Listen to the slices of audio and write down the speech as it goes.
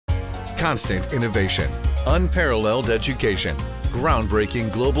constant innovation, unparalleled education, groundbreaking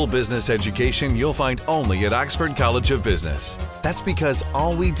global business education you'll find only at Oxford College of Business. That's because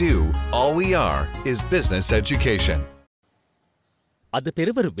all we do, all we are, is business education. අද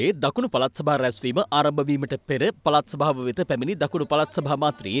පෙරවරුවේ දකුණු පළාත් සභා රැස්වීම ආරම්භ වීමට පෙර පළාත් සභාව වෙත පැමිණි දකුණු පළාත් සභා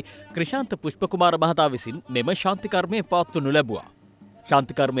මන්ත්‍රී ක්‍රිෂාන්ත පුෂ්පකුමාර මහතා විසින් මෙම ශාන්ති කර්මය පවත්වනු ලැබුවා.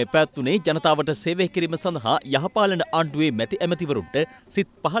 ශාන්ති කර්මය පැවැත්වුණේ ජනතාවට සේවය කිරීම සඳහා යහපාලන ආණ්ඩුවේ මැති ඇමතිවරුන්ට සිත්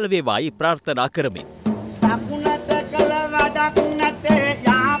පහළ වේවායි ප්‍රාර්ථනා කරමි. දකුණට කළ වැඩක් නැතේ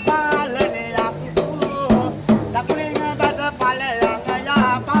යහපාලනයක් දකුණෙන් බස ඵලයක්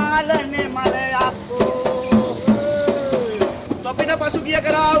යහපාලනේ මලයක් තොපින පසුගිය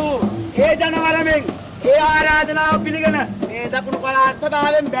කරා වූ ඒ ජනවරමෙන් ඒ ආරාධනාව පිළිගෙන මේ දකුණු පළාත්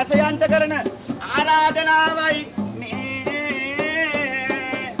සභාවෙන් බැස යන්ට කරන ආරාධනාවයි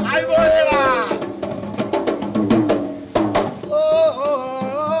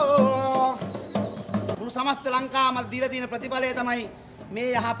समस्त लंका दीला दीन प्रतिඵලය තමයි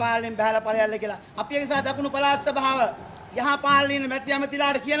මේ යහපාලනයෙන් බහලා ඵලයල්ල කියලා. අපි ඒ නිසා දකුණු පළාත් සභාව යහපාලනයෙන් මැති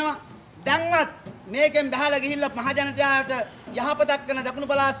ඇමතිලාට කියනවා දැන්වත් මේකෙන් බහලා ගිහිල්ලා මහ ජනතාවට යහපතක් කරන දකුණු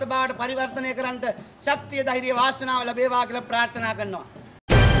පළාත් සභාවට පරිවර්තනය කරන්න ශක්තිය ධෛර්ය වාසනාව ලැබේවා කියලා ප්‍රාර්ථනා කරනවා.